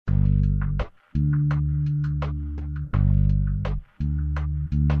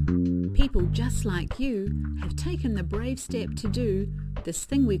people just like you have taken the brave step to do this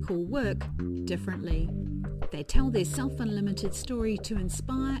thing we call work differently. They tell their self-unlimited story to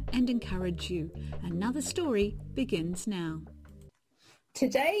inspire and encourage you. Another story begins now.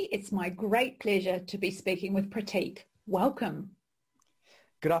 Today, it's my great pleasure to be speaking with Prateek. Welcome.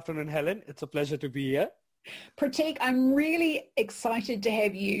 Good afternoon, Helen. It's a pleasure to be here. Prateek, I'm really excited to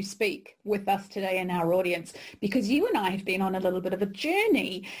have you speak with us today in our audience because you and I have been on a little bit of a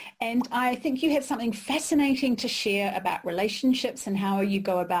journey, and I think you have something fascinating to share about relationships and how you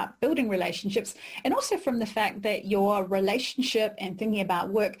go about building relationships, and also from the fact that your relationship and thinking about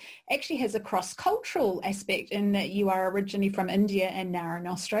work actually has a cross-cultural aspect in that you are originally from India and now in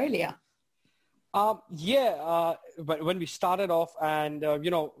Australia. But when we started off and,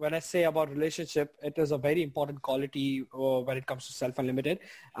 when I say about relationship, it is a very important quality when it comes to self-unlimited.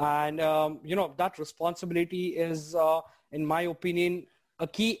 And, that responsibility is, in my opinion, a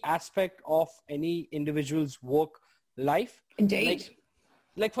key aspect of any individual's work life. Indeed.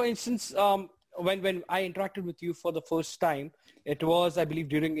 Like for instance, when I interacted with you for the first time, it was, I believe,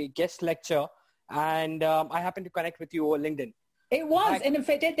 during a guest lecture, and I happened to connect with you over LinkedIn. It was. And in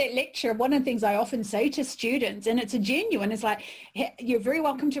fact, at that lecture, one of the things I often say to students, and it's a genuine, it's like, hey, you're very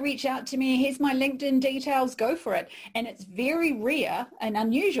welcome to reach out to me. Here's my LinkedIn details. Go for it. And it's very rare and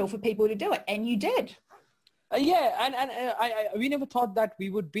unusual for people to do it. And you did. We never thought that we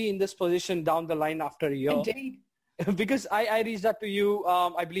would be in this position down the line after a year. Indeed. Because I reached out to you.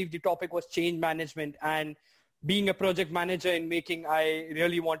 I believe the topic was change management, and being a project manager in making, I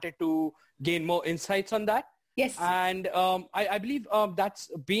really wanted to gain more insights on that. Yes. And I believe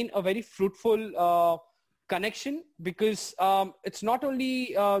that's been a very fruitful connection because it's not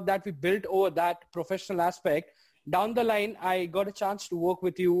only that we built over that professional aspect. Down the line, I got a chance to work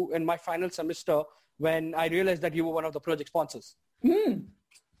with you in my final semester when I realized that you were one of the project sponsors. Mm.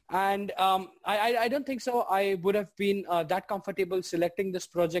 And I don't think so. I would have been that comfortable selecting this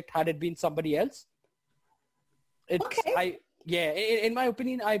project had it been somebody else. In my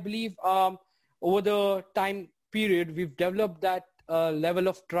opinion, I believe over the time period, we've developed that level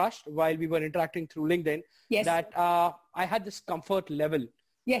of trust while we were interacting through LinkedIn. Yes. That I had this comfort level.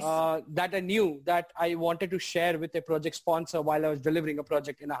 Yes. That I knew that I wanted to share with a project sponsor while I was delivering a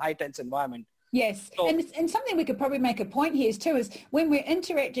project in a high-tense environment. Yes. So, and something we could probably make a point here too is when we're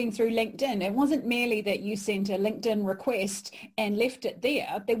interacting through LinkedIn, it wasn't merely that you sent a LinkedIn request and left it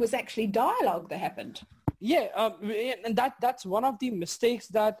there. There was actually dialogue that happened. Yeah, and that's one of the mistakes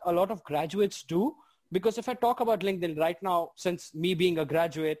that a lot of graduates do. Because if I talk about LinkedIn right now, since me being a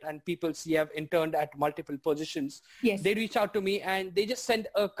graduate and people see I've interned at multiple positions, yes, they reach out to me and they just send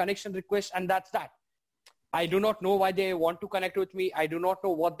a connection request, and that's that. I do not know why they want to connect with me. I do not know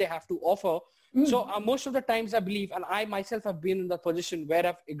what they have to offer. Mm. So most of the times I believe, and I myself have been in the position where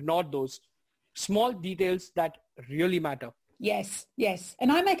I've ignored those small details that really matter. Yes, yes.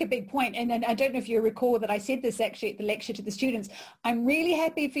 And I make a big point, and I don't know if you recall that I said this actually at the lecture to the students. I'm really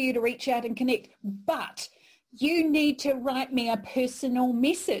happy for you to reach out and connect, but you need to write me a personal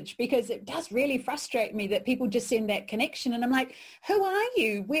message because it does really frustrate me that people just send that connection. And I'm like, who are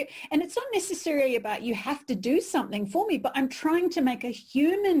you? And it's not necessarily about you have to do something for me, but I'm trying to make a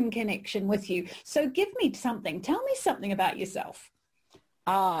human connection with you. So give me something. Tell me something about yourself.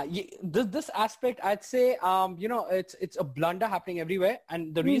 This aspect, I'd say, it's a blunder happening everywhere.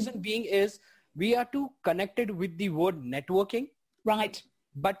 And the reason being is we are too connected with the word networking. Right.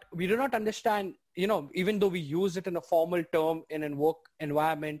 But we do not understand, even though we use it in a formal term in a work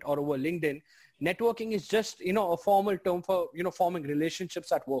environment or over LinkedIn, networking is just, a formal term for, forming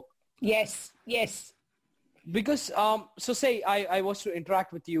relationships at work. Yes, yes. Because, so say I was to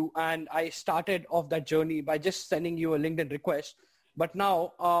interact with you and I started off that journey by just sending you a LinkedIn request. But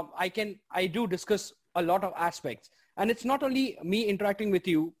now I do discuss a lot of aspects. And it's not only me interacting with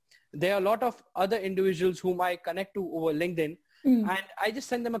you. There are a lot of other individuals whom I connect to over LinkedIn. Mm. And I just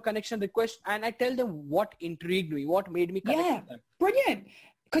send them a connection request and I tell them what intrigued me, what made me connect with them. Brilliant.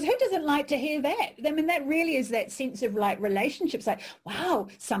 Because who doesn't like to hear that? I mean, that really is that sense of like relationships, like, wow,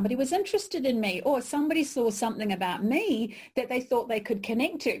 somebody was interested in me, or somebody saw something about me that they thought they could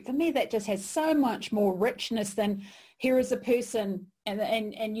connect to. For me, that just has so much more richness than here is a person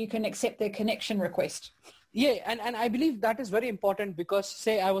and you can accept their connection request. Yeah, and I believe that is very important because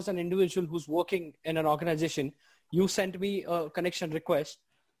say I was an individual who's working in an organization, you sent me a connection request,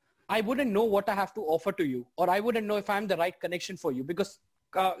 I wouldn't know what I have to offer to you, or I wouldn't know if I'm the right connection for you because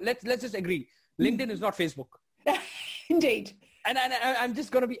let's just agree, LinkedIn is not Facebook. Indeed. And I'm just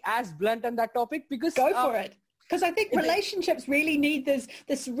going to be as blunt on that topic because go for it. Because I think relationships really need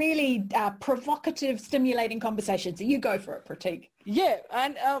this really provocative, stimulating conversation. So you go for it, Pratik. Yeah,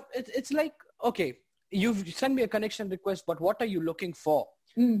 and it's like, okay, you've sent me a connection request, but what are you looking for?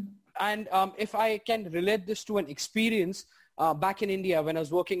 And if I can relate this to an experience back in India when I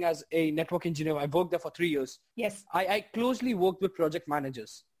was working as a network engineer, I worked there for 3 years. Yes. I closely worked with project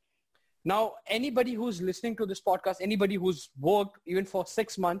managers. Now, anybody who's listening to this podcast, anybody who's worked even for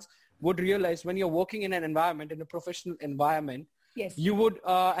 6 months would realize when you're working in an environment, in a professional environment, yes, you would,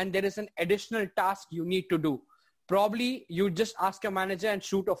 and there is an additional task you need to do. Probably you just ask your manager and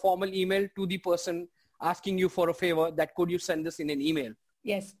shoot a formal email to the person asking you for a favor that could you send this in an email.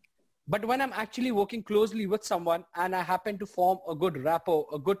 Yes. But when I'm actually working closely with someone and I happen to form a good rapport,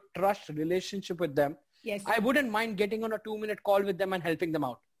 a good trust relationship with them, yes, I wouldn't mind getting on a 2-minute call with them and helping them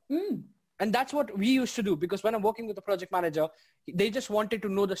out. And that's what we used to do, because when I'm working with a project manager, they just wanted to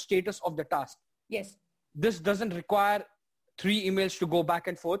know the status of the task. Yes. This doesn't require 3 emails to go back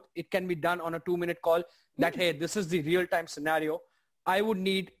and forth. It can be done on a 2-minute call that, hey, this is the real-time scenario. I would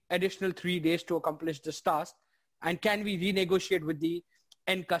need additional 3 days to accomplish this task. And can we renegotiate with the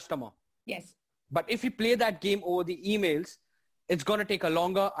end customer? Yes. But if we play that game over the emails, it's going to take a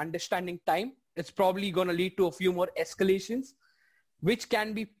longer understanding time. It's probably going to lead to a few more escalations, which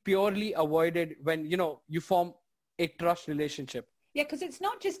can be purely avoided when, you form a trust relationship. Yeah, because it's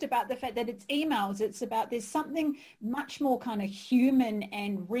not just about the fact that it's emails. It's about there's something much more kind of human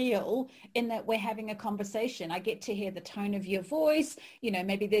and real in that we're having a conversation. I get to hear the tone of your voice.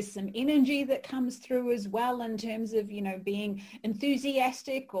 Maybe there's some energy that comes through as well in terms of, being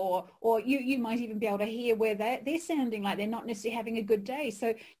enthusiastic or you might even be able to hear where they're sounding like they're not necessarily having a good day.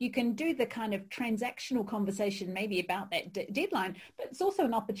 So you can do the kind of transactional conversation maybe about that deadline, but it's also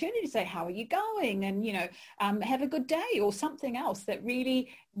an opportunity to say, how are you going? And, have a good day or something else that really,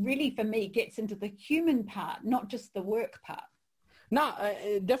 really for me gets into the human part, not just the work part. No,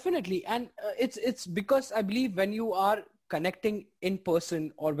 definitely. And it's because I believe when you are connecting in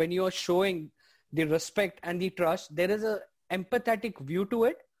person or when you are showing the respect and the trust, there is a empathetic view to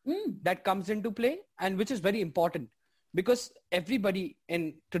it that comes into play, and which is very important because everybody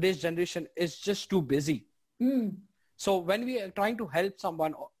in today's generation is just too busy. So when we are trying to help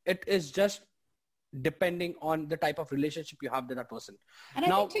someone, it is just depending on the type of relationship you have with that person. And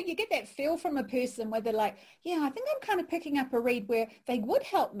I think too, you get that feel from a person where they're like, yeah, I think I'm kind of picking up a read where they would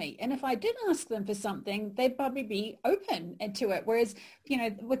help me. And if I did ask them for something, they'd probably be open to it. Whereas,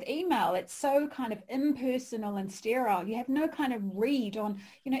 with email, it's so kind of impersonal and sterile. You have no kind of read on,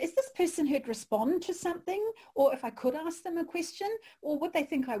 is this person who'd respond to something? Or if I could ask them a question, or would they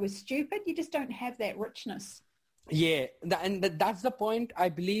think I was stupid? You just don't have that richness. Yeah, and that's the point, I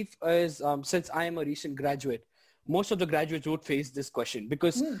believe, is since I am a recent graduate, most of the graduates would face this question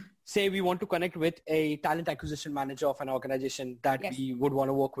because say we want to connect with a talent acquisition manager of an organization that we would want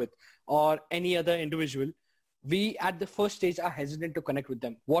to work with or any other individual. We at the first stage are hesitant to connect with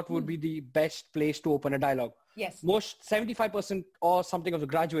them. What would be the best place to open a dialogue? Yes. Most 75% or something of the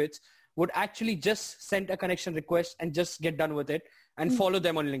graduates would actually just send a connection request and just get done with it and follow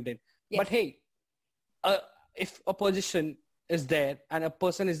them on LinkedIn. Yes. But hey, if a position is there and a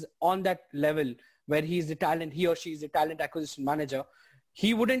person is on that level where he or she is the talent acquisition manager,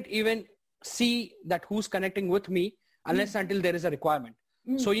 he wouldn't even see that who's connecting with me unless until there is a requirement.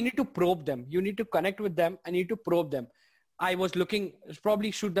 So you need to probe them. You need to connect with them and you need to probe them. I was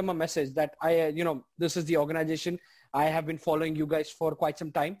probably shoot them a message that this is the organization. I have been following you guys for quite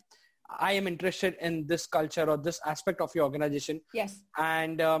some time. I am interested in this culture or this aspect of your organization. Yes.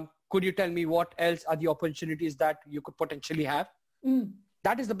 And could you tell me what else are the opportunities that you could potentially have?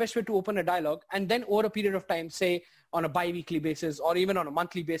 That is the best way to open a dialogue. And then over a period of time, say on a bi-weekly basis or even on a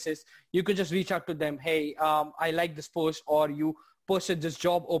monthly basis, you could just reach out to them. Hey, I like this post, or you posted this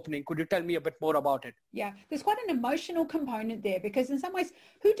job opening. Could you tell me a bit more about it? Yeah, there's quite an emotional component there because in some ways,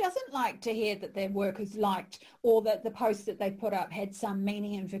 who doesn't like to hear that their work is liked or that the post that they put up had some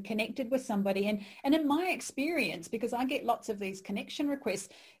meaning and connected with somebody? And in my experience, because I get lots of these connection requests,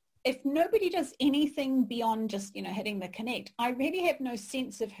 if nobody does anything beyond just, hitting the connect, I really have no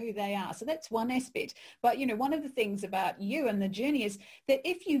sense of who they are. So that's one aspect. But, one of the things about you and the journey is that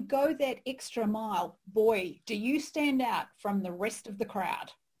if you go that extra mile, boy, do you stand out from the rest of the crowd.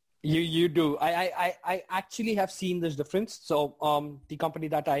 You do. I actually have seen this difference. So the company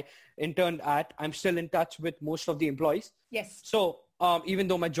that I interned at, I'm still in touch with most of the employees. Yes. So even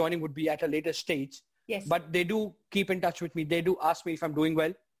though my joining would be at a later stage, yes, but they do keep in touch with me. They do ask me if I'm doing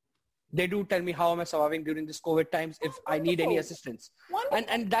well. They do tell me how am I surviving during this COVID times, if I need any assistance.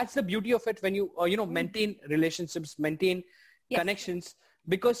 And that's the beauty of it when you, maintain relationships, maintain connections.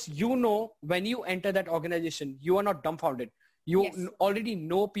 because you know when you enter that organization, you are not dumbfounded. You already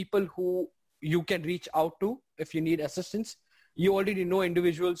know people who you can reach out to if you need assistance. You already know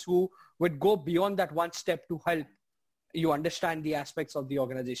individuals who would go beyond that one step to help you understand the aspects of the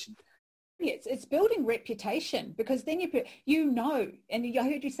organization. It's building reputation, because then you know, and I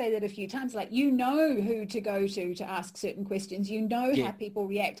heard you say that a few times, like, you know who to go to ask certain questions, you know how people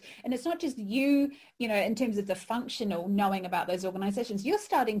react. And it's not just you know, in terms of the functional knowing about those organizations, you're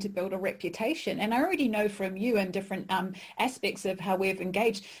starting to build a reputation. And I already know from you and different aspects of how we've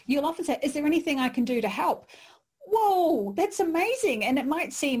engaged, you'll often say, is there anything I can do to help? Whoa, that's amazing. And it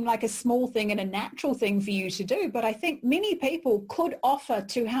might seem like a small thing and a natural thing for you to do, but I think many people could offer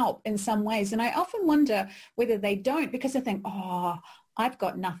to help in some ways. And I often wonder whether they don't, because they think, oh, I've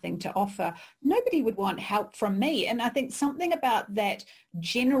got nothing to offer. Nobody would want help from me. And I think something about that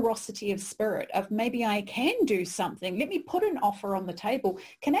generosity of spirit of maybe I can do something, let me put an offer on the table,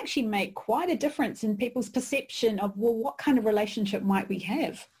 can actually make quite a difference in people's perception of, well, what kind of relationship might we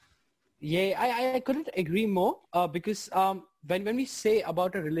have? Yeah, I couldn't agree more because when we say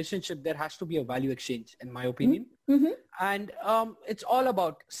about a relationship, there has to be a value exchange, in my opinion. Mm-hmm. And it's all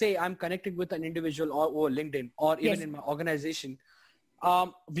about, say, I'm connecting with an individual or LinkedIn or even in my organization.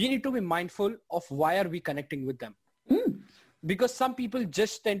 We need to be mindful of why are we connecting with them. Because some people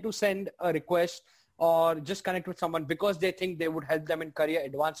just tend to send a request or just connect with someone because they think they would help them in career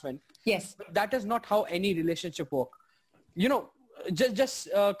advancement. Yes. But that is not how any relationship works. You know, just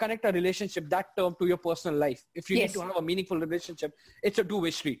connect a relationship, that term, to your personal life. If you need to have a meaningful relationship, it's a two-way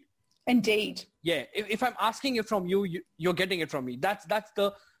street. Indeed. Yeah. If I'm asking it from you, you're getting it from me. That's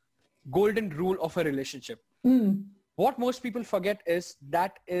the golden rule of a relationship. What most people forget is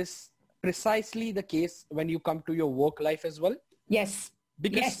that is precisely the case when you come to your work life as well. Yes.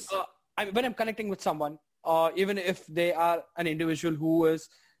 Because when I'm connecting with someone, even if they are an individual who is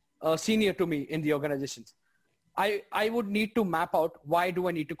senior to me in the organizations, I would need to map out, why do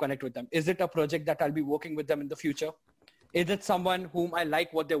I need to connect with them? Is it a project that I'll be working with them in the future? Is it someone whom I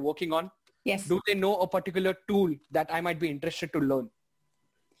like what they're working on? Yes. Do they know a particular tool that I might be interested to learn?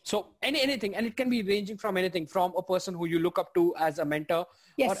 So anything, and it can be ranging from anything, from a person who you look up to as a mentor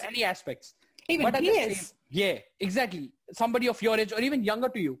or any aspects. Even peers. Yeah, exactly. Somebody of your age or even younger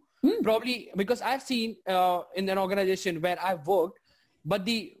to you. Probably because I've seen in an organization where I've worked, but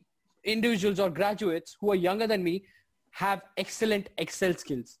the individuals or graduates who are younger than me have excellent Excel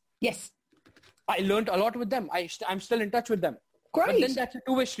skills. Yes. I learned a lot with them. I'm still in touch with them. Great. But then that's a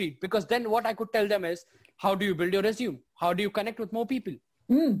two-way street, because then what I could tell them is, how do you build your resume? How do you connect with more people?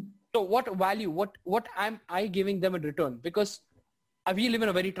 So what value, what am I giving them in return? Because we live in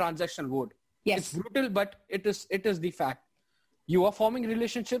a very transactional world. Yes. It's brutal, but it is the fact. You are forming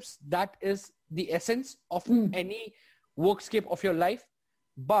relationships. That is the essence of any workscape of your life.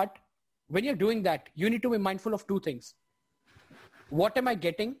 But when you're doing that, you need to be mindful of two things. What am I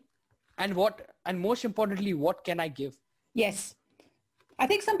getting? And most importantly, what can I give? Yes. I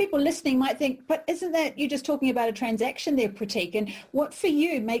think some people listening might think, but isn't that you're just talking about a transaction there, Pratik? And what for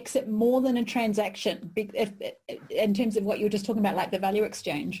you makes it more than a transaction in terms of what you were just talking about, like the value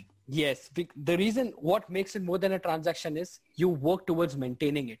exchange? Yes. The reason what makes it more than a transaction is you work towards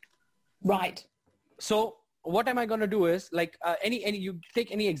maintaining it. Right. So what am I going to do is, like you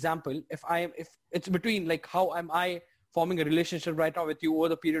take any example. If it's between, like, how am I forming a relationship right now with you over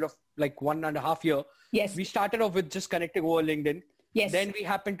the period of like 1.5 years? Yes. We started off with just connecting over LinkedIn. Yes. Then we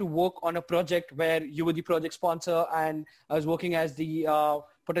happened to work on a project where you were the project sponsor and I was working as the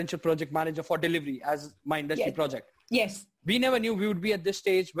potential project manager for delivery as my industry project. Yes. We never knew we would be at this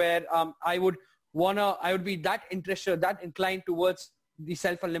stage where I would be that interested, that inclined towards the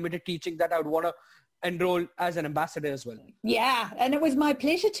self-unlimited teaching, that I would want to enroll as an ambassador as well. Yeah, and it was my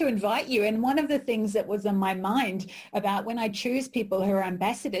pleasure to invite you. And one of the things that was on my mind about when I choose people who are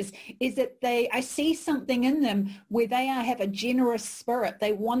ambassadors is that I see something in them where they have a generous spirit.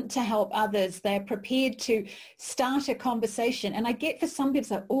 They want to help others. They're prepared to start a conversation. And I get for some people,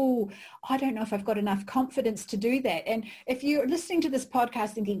 say, oh, I don't know if I've got enough confidence to do that. And if you're listening to this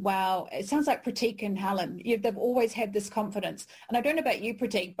podcast thinking, wow, it sounds like Pratik and Helen, they've always had this confidence. And I don't know about you,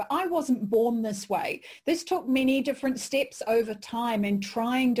 Pratik, but I wasn't born this way. This took many different steps over time and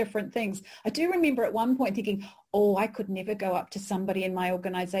trying different things. I do remember at one point thinking, oh, I could never go up to somebody in my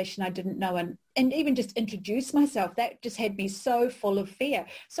organization I didn't know and even just introduce myself. That just had me so full of fear.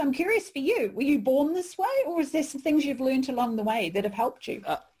 So I'm curious for you, were you born this way, or is there some things you've learned along the way that have helped you?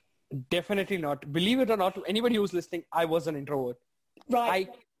 Definitely not. Believe it or not, to anybody who's listening, I was an introvert. Right.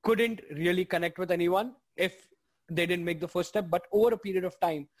 I couldn't really connect with anyone if they didn't make the first step. But over a period of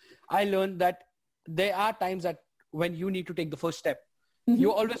time, I learned that there are times that when you need to take the first step,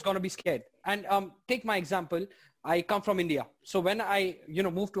 you're always going to be scared. And take my example. I come from India. So when I,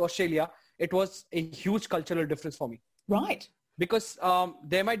 moved to Australia, it was a huge cultural difference for me. Right. Because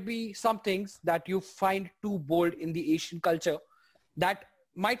there might be some things that you find too bold in the Asian culture that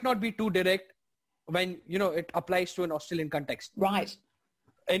might not be too direct when, it applies to an Australian context. Right.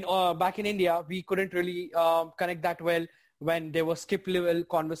 And back in India, we couldn't really connect that well when there were skip level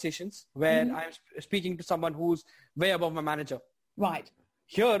conversations where I'm speaking to someone who's way above my manager. Right.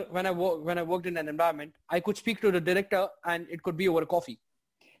 Here, when I worked in an environment, I could speak to the director and it could be over coffee.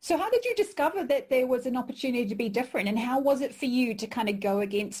 So how did you discover that there was an opportunity to be different, and how was it for you to kind of go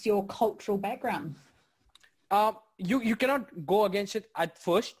against your cultural background? You cannot go against it at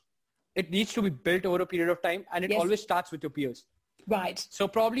first. It needs to be built over a period of time, and it always starts with your peers. Right. So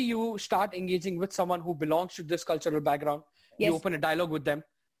probably you start engaging with someone who belongs to this cultural background. Yes. You open a dialogue with them.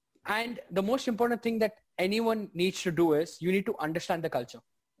 And the most important thing that anyone needs to do is you need to understand the culture.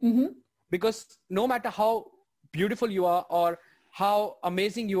 Mm-hmm. Because no matter how beautiful you are or how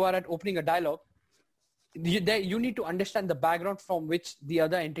amazing you are at opening a dialogue, you need to understand the background from which the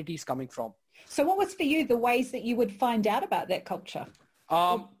other entity is coming from. So what was for you the ways that you would find out about that culture?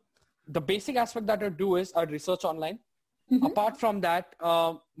 The basic aspect that I do is I'd research online. Mm-hmm. Apart from that,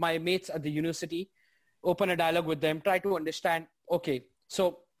 my mates at the university, open a dialogue with them, try to understand, okay,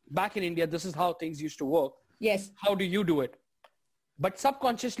 so back in India, this is how things used to work. Yes. How do you do it? But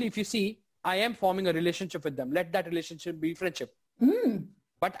subconsciously, if you see, I am forming a relationship with them. Let that relationship be friendship. Mm.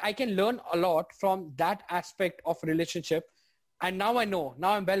 But I can learn a lot from that aspect of relationship. And now I know,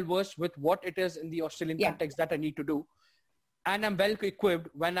 now I'm well versed with what it is in the Australian context that I need to do. And I'm well equipped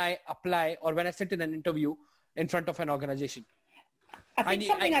when I apply or when I sit in an interview in front of an organization. I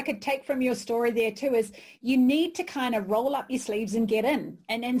think I could take from your story there too is you need to kind of roll up your sleeves and get in.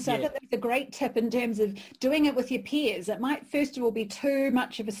 And so I think that's a great tip in terms of doing it with your peers. It might first of all be too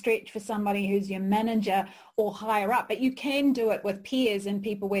much of a stretch for somebody who's your manager or higher up, but you can do it with peers and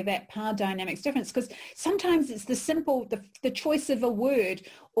people where that power dynamic's difference, because sometimes it's the choice of a word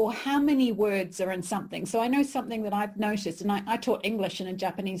or how many words are in something. So I know something that I've noticed, and I taught English in a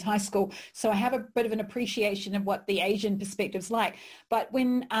Japanese high school, so I have a bit of an appreciation of what the Asian perspective's like. But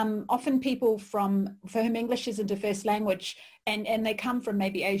when often people for whom English isn't a first language and they come from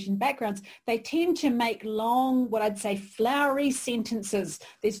maybe Asian backgrounds, they tend to make long, what I'd say, flowery sentences.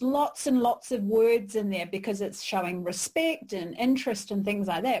 There's lots and lots of words in there because it's showing respect and interest and things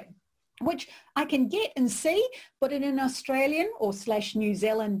like that, which I can get and see, but in an Australian or / New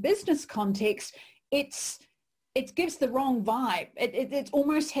Zealand business context, it gives the wrong vibe. It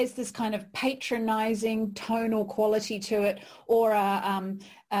almost has this kind of patronizing tonal quality to it, or a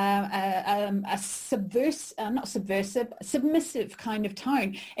submissive kind of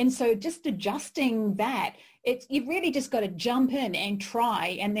tone. And so just adjusting that, you've really just got to jump in and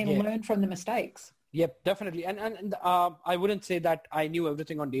try and then learn from the mistakes. Yep, definitely. And I wouldn't say that I knew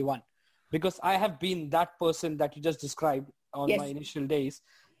everything on day one, because I have been that person that you just described on my initial days.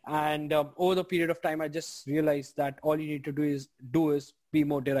 And over the period of time, I just realized that all you need to do is be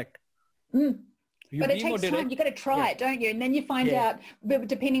more direct. Mm. But it takes time. You've got to try it, don't you? And then you find out,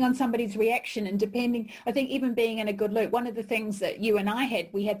 depending on somebody's reaction and I think even being in a good loop, one of the things that you and I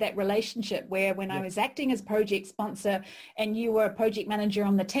we had that relationship where when I was acting as project sponsor and you were a project manager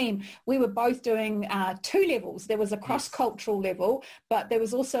on the team, we were both doing 2 levels. There was a cross-cultural level, but there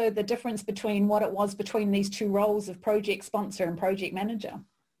was also the difference between what it was between these 2 roles of project sponsor and project manager.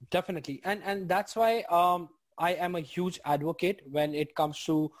 Definitely. And that's why I am a huge advocate when it comes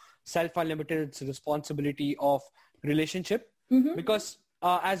to self-unlimited responsibility of relationship, because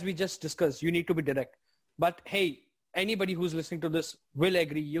as we just discussed, you need to be direct. But hey, anybody who's listening to this will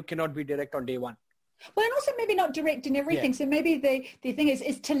agree you cannot be direct on day one. Well, and also maybe not direct in everything. So maybe the thing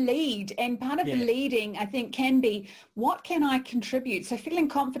is to lead. And part of leading, I think, can be, what can I contribute? So feeling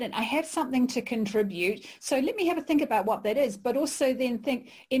confident, I have something to contribute. So let me have a think about what that is, but also then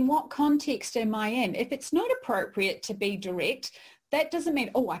think, in what context am I in? If it's not appropriate to be direct, that doesn't mean,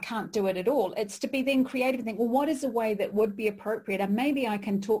 I can't do it at all. It's to be then creative and think, well, what is a way that would be appropriate? And maybe I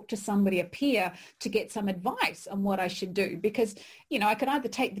can talk to somebody, a peer, to get some advice on what I should do. Because, I could either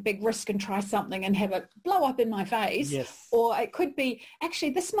take the big risk and try something and have it blow up in my face, or it could be,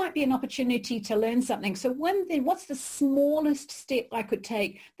 actually, this might be an opportunity to learn something. So what's the smallest step I could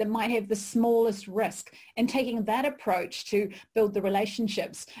take that might have the smallest risk? And taking that approach to build the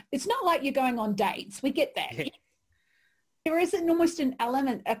relationships. It's not like you're going on dates. We get that. There is almost an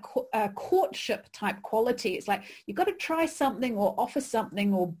element, a courtship type quality. It's like you've got to try something or offer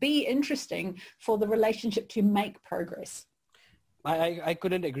something or be interesting for the relationship to make progress. I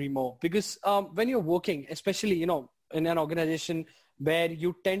couldn't agree more, because when you're working, especially, in an organization where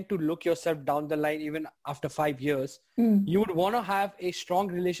you tend to look yourself down the line even after 5 years. You would want to have a strong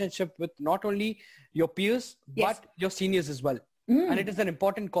relationship with not only your peers, but your seniors as well. And it is an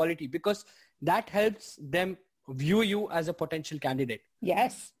important quality because that helps them view you as a potential candidate.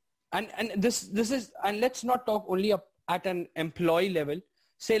 Yes. And this is, and let's not talk only at an employee level.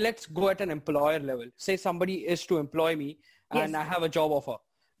 Say, let's go at an employer level. Say somebody is to employ me and I have a job offer.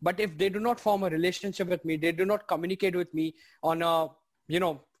 But if they do not form a relationship with me, they do not communicate with me on a,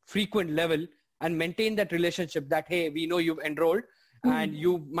 frequent level and maintain that relationship that, hey, we know you've enrolled and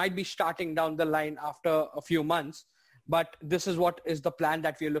you might be starting down the line after a few months, but this is what is the plan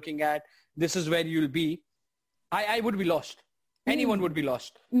that we're looking at. This is where you'll be. I would be lost. Anyone would be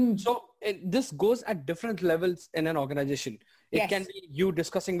lost. So this goes at different levels in an organization. It can be you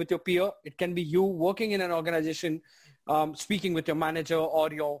discussing with your peer. It can be you working in an organization, speaking with your manager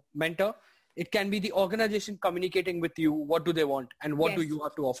or your mentor. It can be the organization communicating with you. What do they want and what do you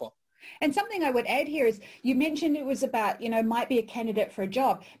have to offer? And something I would add here is you mentioned it was about, might be a candidate for a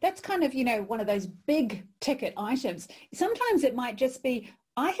job. That's kind of, one of those big ticket items. Sometimes it might just be,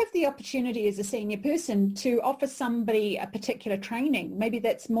 I have the opportunity as a senior person to offer somebody a particular training. Maybe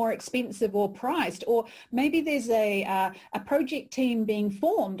that's more expensive or priced, or maybe there's a project team being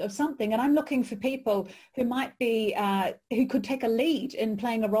formed of something, and I'm looking for people who might be, who could take a lead in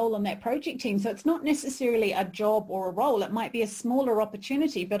playing a role on that project team. So it's not necessarily a job or a role. It might be a smaller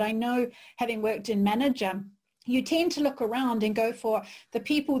opportunity, but I know, having worked in manager, you tend to look around and go for the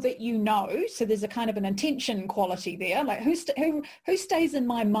people that you know. So there's a kind of an intention quality there, like who stays in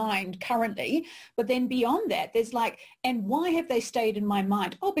my mind currently. But then beyond that, there's like, and why have they stayed in my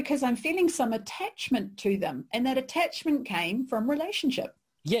mind? Oh, because I'm feeling some attachment to them. And that attachment came from relationship.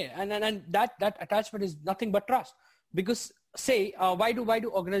 Yeah, and that attachment is nothing but trust. Because say, why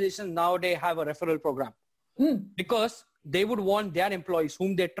do organizations nowadays have a referral program? Because they would want their employees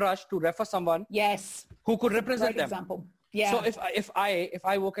whom they trust to refer someone who could represent them. Example. Yeah. So if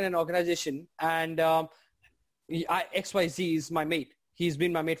I work in an organization and XYZ is my mate, he's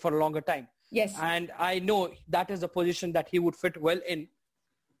been my mate for a longer time. Yes. And I know that is a position that he would fit well in.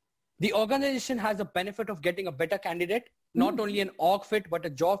 The organization has the benefit of getting a better candidate, not only an org fit, but a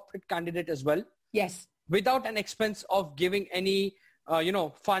job fit candidate as well. Yes. Without an expense of giving any,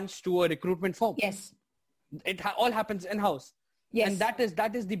 funds to a recruitment firm. Yes. It all happens in-house. Yes. And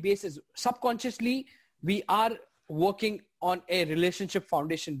that is the basis. Subconsciously, we are working on a relationship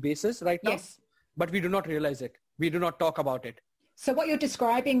foundation basis right now, but we do not realize it. We do not talk about it. So what you're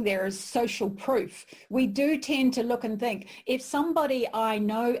describing there is social proof. We do tend to look and think, if somebody I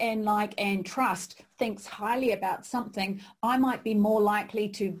know and like and trust thinks highly about something, I might be more likely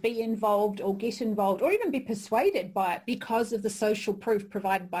to be involved or get involved or even be persuaded by it because of the social proof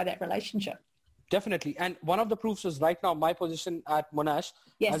provided by that relationship. Definitely. And one of the proofs is right now my position at Monash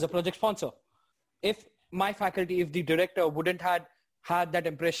as a project sponsor. If my faculty, if the director wouldn't had that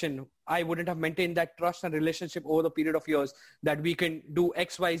impression, I wouldn't have maintained that trust and relationship over the period of years that we can do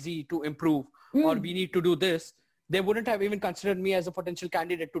XYZ to improve or we need to do this, they wouldn't have even considered me as a potential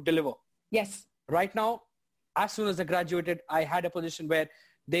candidate to deliver. Yes. Right now, as soon as I graduated, I had a position where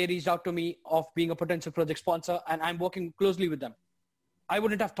they reached out to me of being a potential project sponsor and I'm working closely with them. I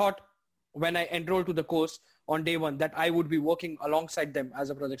wouldn't have thought when I enrolled to the course on day one that I would be working alongside them as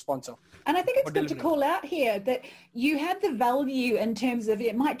a project sponsor. And I think it's good to call out here that you have the value in terms of,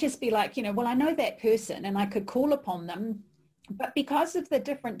 it might just be like, well, I know that person and I could call upon them. But because of the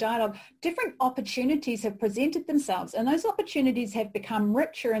different dialogue, different opportunities have presented themselves, and those opportunities have become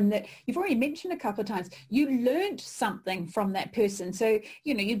richer in that you've already mentioned a couple of times, you learned something from that person. So,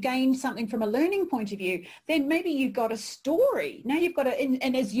 you gained something from a learning point of view. Then maybe you got a story. Now you've got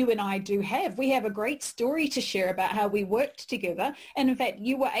and as you and I do have, we have a great story to share about how we worked together. And in fact,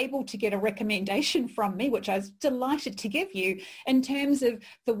 you were able to get a recommendation from me, which I was delighted to give you in terms of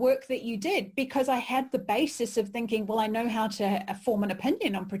the work that you did, because I had the basis of thinking, well, I know how to form an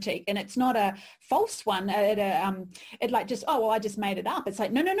opinion on Pratik, and it's not a false one. It like just, I just made it up. It's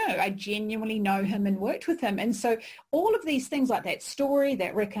like, no, I genuinely know him and worked with him. And so all of these things like that story,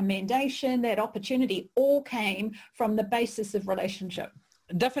 that recommendation, that opportunity all came from the basis of relationship.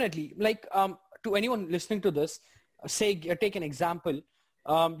 Definitely. Like to anyone listening to this, say, take an example.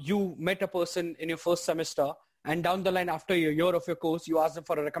 You met a person in your first semester and down the line after a year of your course, you ask them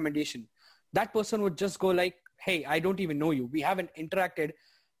for a recommendation. That person would just go like, hey, I don't even know you. We haven't interacted.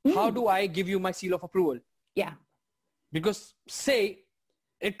 How do I give you my seal of approval? Yeah. Because say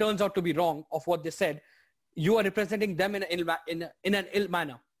it turns out to be wrong of what they said, you are representing them in an ill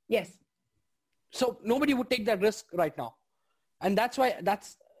manner. Yes. So nobody would take that risk right now. And that's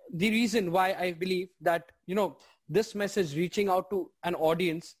the reason why I believe that, this message reaching out to an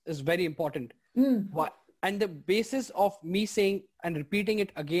audience is very important. Why? And the basis of me saying and repeating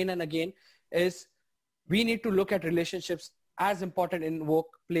it again and again is we need to look at relationships as important in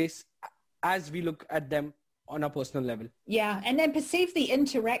workplace as we look at them on a personal level. Yeah, and then perceive the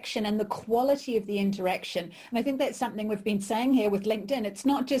interaction and the quality of the interaction. And I think that's something we've been saying here with LinkedIn. It's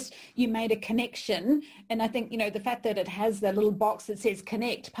not just you made a connection. And I think, the fact that it has that little box that says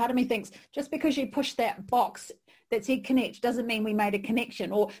connect, part of me thinks just because you push that box that said connect doesn't mean we made a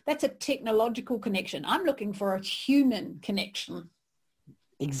connection, or that's a technological connection. I'm looking for a human connection.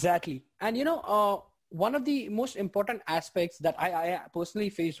 Exactly. And, one of the most important aspects that I personally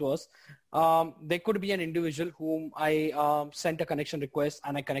faced was there could be an individual whom I sent a connection request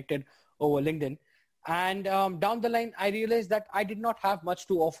and I connected over LinkedIn. And down the line, I realized that I did not have much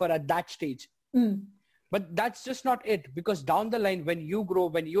to offer at that stage. But that's just not it, because down the line, when you grow,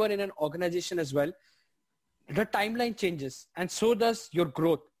 when you are in an organization as well, the timeline changes and so does your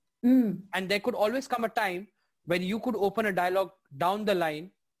growth. And there could always come a time when you could open a dialogue down the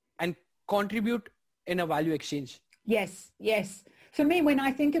line and contribute in a value exchange. Yes. For me, when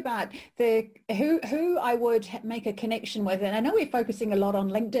I think about who I would make a connection with, and I know we're focusing a lot on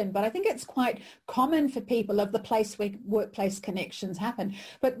LinkedIn, but I think it's quite common for people of the place where workplace connections happen.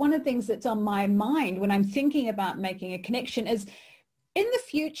 But one of the things that's on my mind when I'm thinking about making a connection is, in the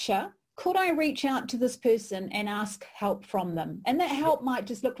future, could I reach out to this person and ask help from them? And that help might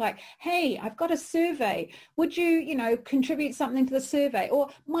just look like, hey, I've got a survey. Would you, contribute something to the survey? Or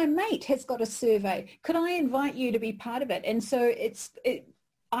my mate has got a survey. Could I invite you to be part of it? And so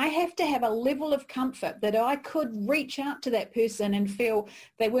I have to have a level of comfort that I could reach out to that person and feel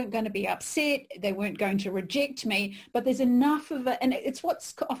they weren't going to be upset, they weren't going to reject me, but there's enough of it. And it's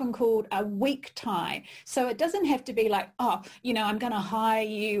what's often called a weak tie. So it doesn't have to be like, I'm going to hire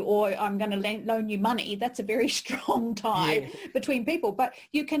you or I'm going to loan you money. That's a very strong tie between people. But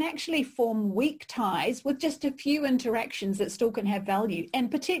you can actually form weak ties with just a few interactions that still can have value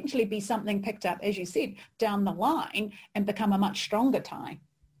and potentially be something picked up, as you said, down the line and become a much stronger tie.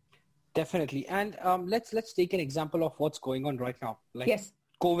 Definitely. And let's take an example of what's going on right now, like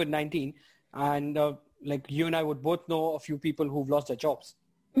COVID-19. And like you and I would both know a few people who've lost their jobs.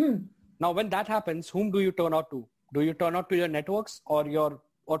 Now, when that happens, whom do you turn out to? Do you turn out to your networks or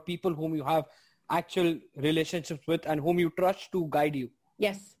people whom you have actual relationships with and whom you trust to guide you?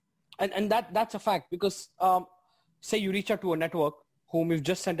 Yes. And that's a fact, because say you reach out to a network whom you've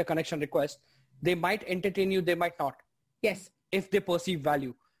just sent a connection request, they might entertain you, they might not. Yes. If they perceive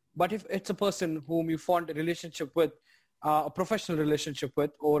value. But if it's a person whom you formed a relationship with, a professional relationship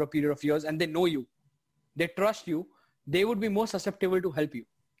with over a period of years, and they know you, they trust you, they would be more susceptible to help you.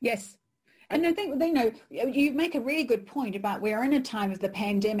 Yes. And I think, you make a really good point about we're in a time of the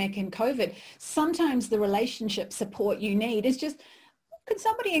pandemic and COVID. Sometimes the relationship support you need is just, can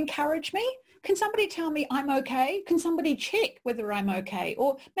somebody encourage me? Can somebody tell me I'm okay? Can somebody check whether I'm okay?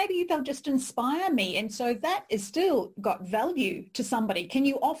 Or maybe they'll just inspire me. And so that is still got value to somebody. Can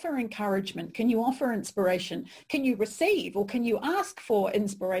you offer encouragement? Can you offer inspiration? Can you receive or can you ask for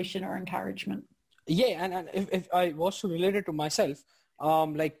inspiration or encouragement? Yeah, and if I was to relate it to myself,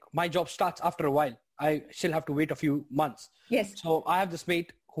 like my job starts after a while. I still have to wait a few months. Yes. So I have this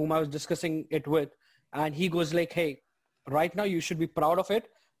mate whom I was discussing it with, and he goes like, hey, right now you should be proud of it,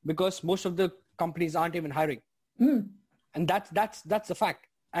 because most of the companies aren't even hiring. And that's the fact.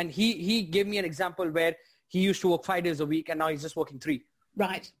 And he gave me an example where he used to work 5 days a week and now he's just working 3.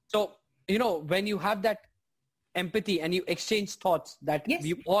 Right. So, when you have that empathy and you exchange thoughts that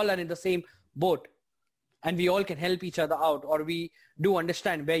we all are in the same boat and we all can help each other out, or we do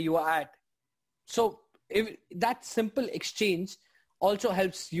understand where you are at. So if that simple exchange also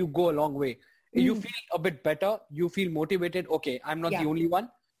helps you go a long way. You feel a bit better. You feel motivated. Okay, I'm not the only one.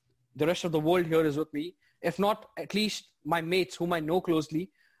 The rest of the world here is with me. If not, at least my mates whom I know closely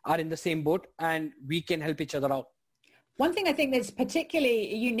are in the same boat and we can help each other out. One thing I think that's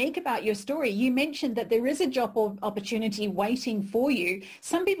particularly unique about your story, you mentioned that there is a job opportunity waiting for you.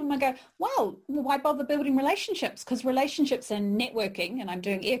 Some people might go, well, why bother building relationships? Because relationships and networking, and I'm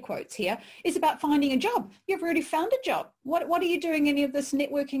doing air quotes here, is about finding a job. You've already found a job. What are you doing any of this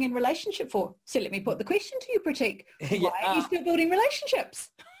networking and relationship for? So let me put the question to you, Pratik. Why are you still building relationships?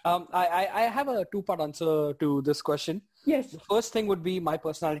 I have a two-part answer to this question. Yes. The first thing would be my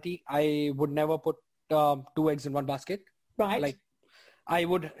personality. I would never put 2 eggs in one basket. Right. Like I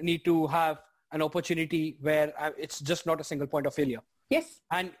would need to have an opportunity where it's just not a single point of failure. Yes.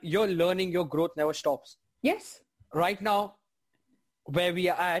 And your learning, your growth never stops. Yes. Right now, where we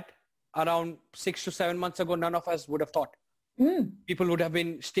are at, around 6 to 7 months ago, none of us would have thought. People would have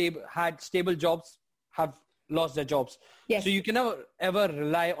been had stable jobs, have lost their jobs. Yes. So you can never ever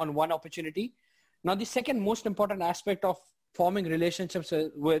rely on one opportunity. Now, the second most important aspect of forming relationships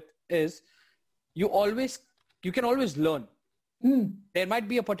with is you can always learn. There might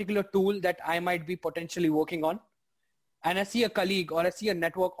be a particular tool that I might be potentially working on, and I see a colleague or I see a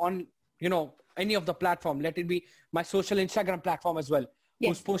network on, any of the platform, let it be my social Instagram platform as well,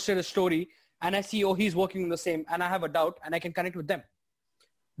 who's posted a story, and I see, he's working on the same, and I have a doubt, and I can connect with them.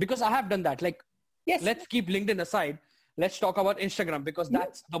 Because I have done that. Like, let's keep LinkedIn aside. Let's talk about Instagram, because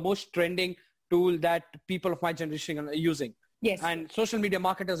that's the most trending tool that people of my generation are using. Yes. And social media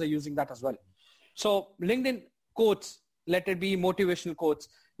marketers are using that as well. So LinkedIn quotes, let it be motivational quotes,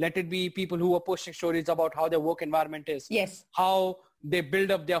 let it be people who are posting stories about how their work environment is. Yes. How they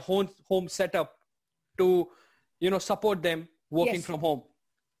build up their home setup to, support them working from home.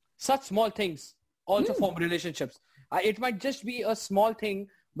 Such small things also form relationships. It might just be a small thing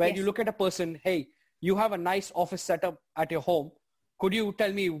where you look at a person, hey, you have a nice office setup at your home. Could you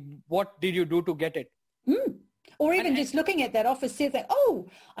tell me what did you do to get it? Or even just looking at that office says that, oh,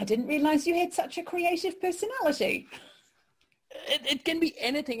 I didn't realize you had such a creative personality. It can be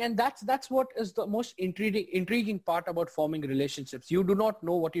anything. And that's what is the most intriguing part about forming relationships. You do not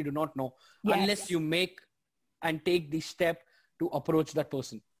know what you do not know unless you make and take the step to approach that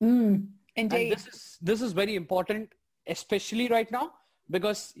person. Indeed. And this is very important, especially right now,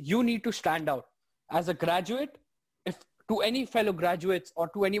 because you need to stand out. As a graduate, if to any fellow graduates or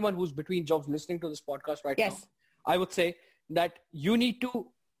to anyone who's between jobs listening to this podcast right now, I would say that you need to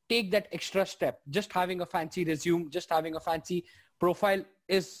take that extra step. Just having a fancy resume, just having a fancy profile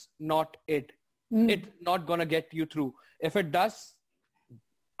is not it. It's not going to get you through. If it does,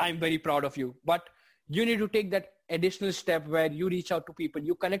 I'm very proud of you. But you need to take that additional step where you reach out to people,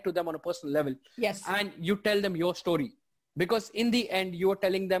 you connect to them on a personal level, and you tell them your story. Because in the end, you are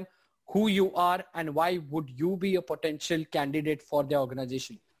telling them who you are and why would you be a potential candidate for their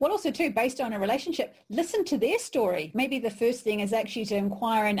organization. Well, also too, based on a relationship, listen to their story. Maybe the first thing is actually to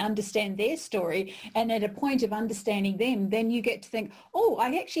inquire and understand their story. And at a point of understanding them, then you get to think, oh,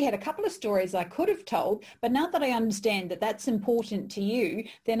 I actually had a couple of stories I could have told, but now that I understand that that's important to you,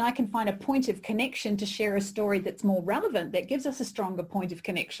 then I can find a point of connection to share a story that's more relevant, that gives us a stronger point of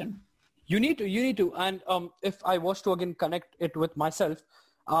connection. You need to. And if I was to again connect it with myself,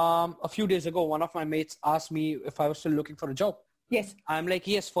 a few days ago, one of my mates asked me if I was still looking for a job. Yes. I'm like,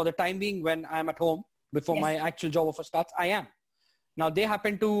 yes, for the time being when I'm at home, before my actual job offer starts, I am. Now, they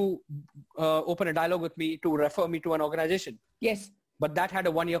happen to open a dialogue with me to refer me to an organization. Yes. But that had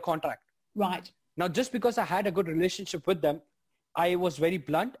a 1-year contract. Right. Now, just because I had a good relationship with them, I was very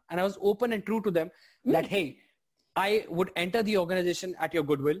blunt and I was open and true to them that, hey, I would enter the organization at your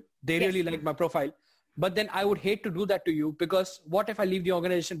goodwill. They really liked my profile. But then I would hate to do that to you, because what if I leave the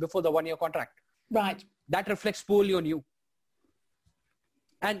organization before the 1-year contract? Right. That reflects poorly on you.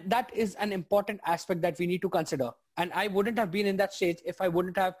 And that is an important aspect that we need to consider. And I wouldn't have been in that stage if I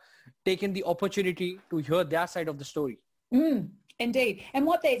wouldn't have taken the opportunity to hear their side of the story. Indeed. And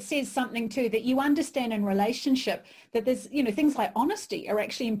what that says something too, that you understand in relationship that there's, things like honesty are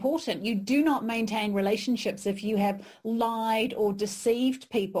actually important. You do not maintain relationships if you have lied or deceived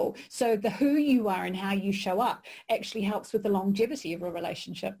people. So the who you are and how you show up actually helps with the longevity of a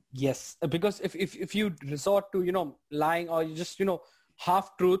relationship. Yes, because if you resort to, lying or you just,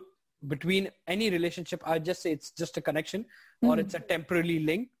 half truth between any relationship, I just say it's just a connection or it's a temporary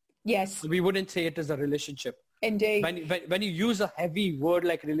link. Yes. We wouldn't say it is a relationship. Indeed. When you use a heavy word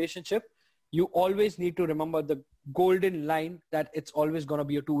like relationship, you always need to remember the golden line that it's always going to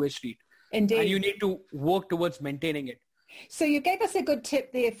be a two-way street. Indeed. And you need to work towards maintaining it. So you gave us a good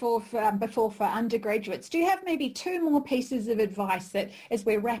tip there for undergraduates. Do you have maybe 2 more pieces of advice that, as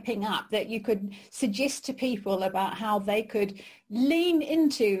we're wrapping up, that you could suggest to people about how they could lean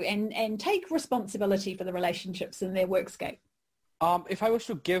into and take responsibility for the relationships in their workscape? If I was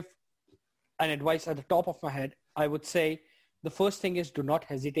to give an advice at the top of my head, I would say the first thing is do not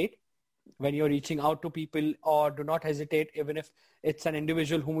hesitate when you're reaching out to people, or do not hesitate even if it's an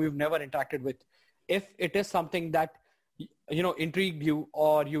individual whom you've never interacted with. If it is something that intrigued you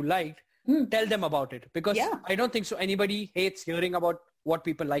or you liked, tell them about it, because I don't think so anybody hates hearing about what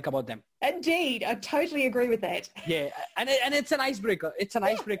people like about them. Indeed. I totally agree with that. Yeah. And it's an icebreaker. It's an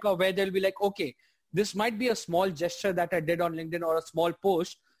icebreaker where they'll be like, okay, this might be a small gesture that I did on LinkedIn or a small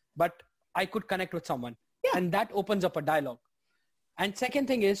post, but I could connect with someone. Yeah. And that opens up a dialogue. And second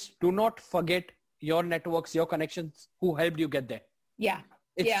thing is, do not forget your networks, your connections who helped you get there. Yeah.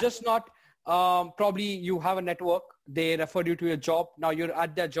 It's just not, probably you have a network, they referred you to your job, now you're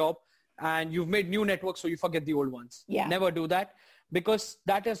at their job and you've made new networks, so you forget the old ones. Yeah. Never do that. because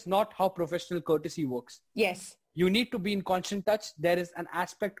that is not how professional courtesy works. Yes. You need to be in constant touch. There is an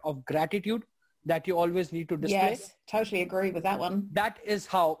aspect of gratitude that you always need to display. Yes, totally agree with that one. That is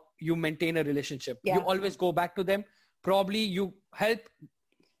how you maintain a relationship. Yeah. You always go back to them. Probably you help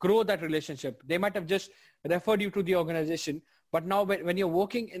grow that relationship. They might have just referred you to the organization, but now when you're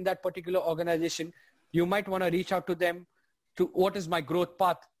working in that particular organization, you might want to reach out to them to what is my growth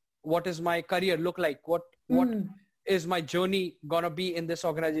path? What is my career look like? What is my journey going to be in this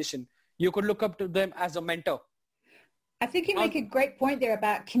organization? You could look up to them as a mentor. I think you make a great point there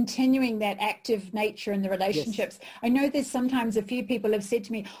about continuing that active nature in the relationships. Yes. I know there's sometimes a few people have said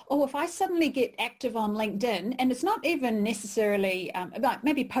to me, oh, if I suddenly get active on LinkedIn, and it's not even necessarily about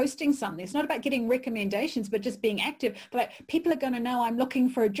maybe posting something. It's not about getting recommendations, but just being active. But people are going to know I'm looking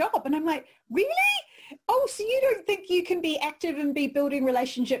for a job. And I'm like, really? Oh, so you don't think you can be active and be building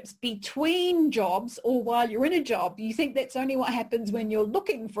relationships between jobs or while you're in a job? You think that's only what happens when you're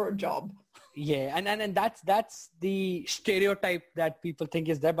looking for a job? Yeah, and that's the stereotype that people think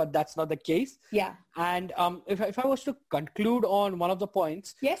is there, but that's not the case. Yeah. And if I was to conclude on one of the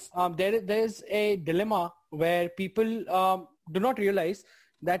points, yes, there's a dilemma where people do not realize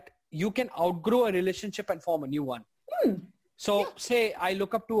that you can outgrow a relationship and form a new one. So say I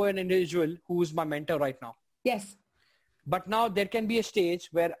look up to an individual who is my mentor right now. Yes. But now there can be a stage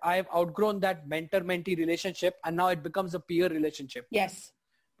where I've outgrown that mentor-mentee relationship and now it becomes a peer relationship. Yes.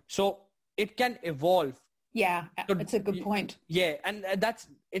 So it can evolve. Yeah, it's a good point. Yeah, and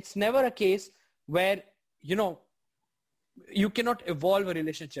it's never a case where, you cannot evolve a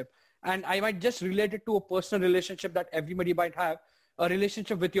relationship. And I might just relate it to a personal relationship that everybody might have, a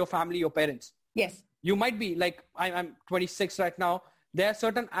relationship with your family, your parents. Yes. You might be like, I'm 26 right now. There are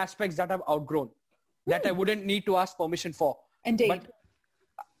certain aspects that I've outgrown that I wouldn't need to ask permission for. Indeed. But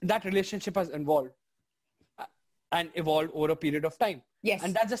that relationship has evolved over a period of time. Yes.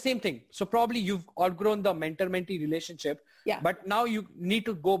 And that's the same thing. So probably you've outgrown the mentor-mentee relationship. Yeah. But now you need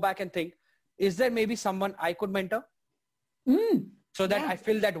to go back and think, is there maybe someone I could mentor? So that I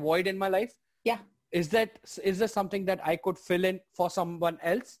fill that void in my life? Yeah. Is there something that I could fill in for someone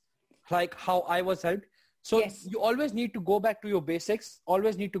else? Like how I was helped. So you always need to go back to your basics,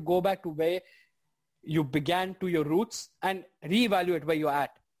 always need to go back to where you began, to your roots, and reevaluate where you're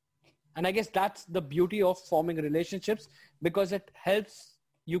at. And I guess that's the beauty of forming relationships, because it helps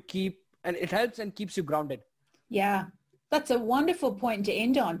you keeps you grounded. Yeah. That's a wonderful point to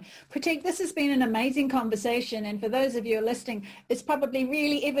end on. Pratik, this has been an amazing conversation. And for those of you who are listening, it's probably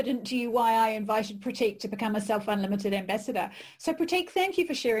really evident to you why I invited Pratik to become a Self Unlimited ambassador. So Pratik, thank you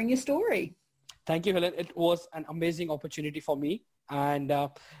for sharing your story. Thank you, Helen. It was an amazing opportunity for me. And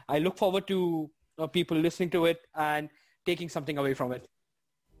I look forward to people listening to it and taking something away from it.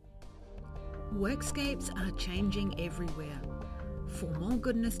 Workscapes are changing everywhere. For more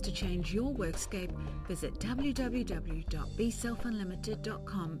goodness to change your workscape, visit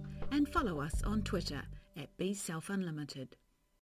www.beselfunlimited.com and follow us on Twitter @beselfunlimited.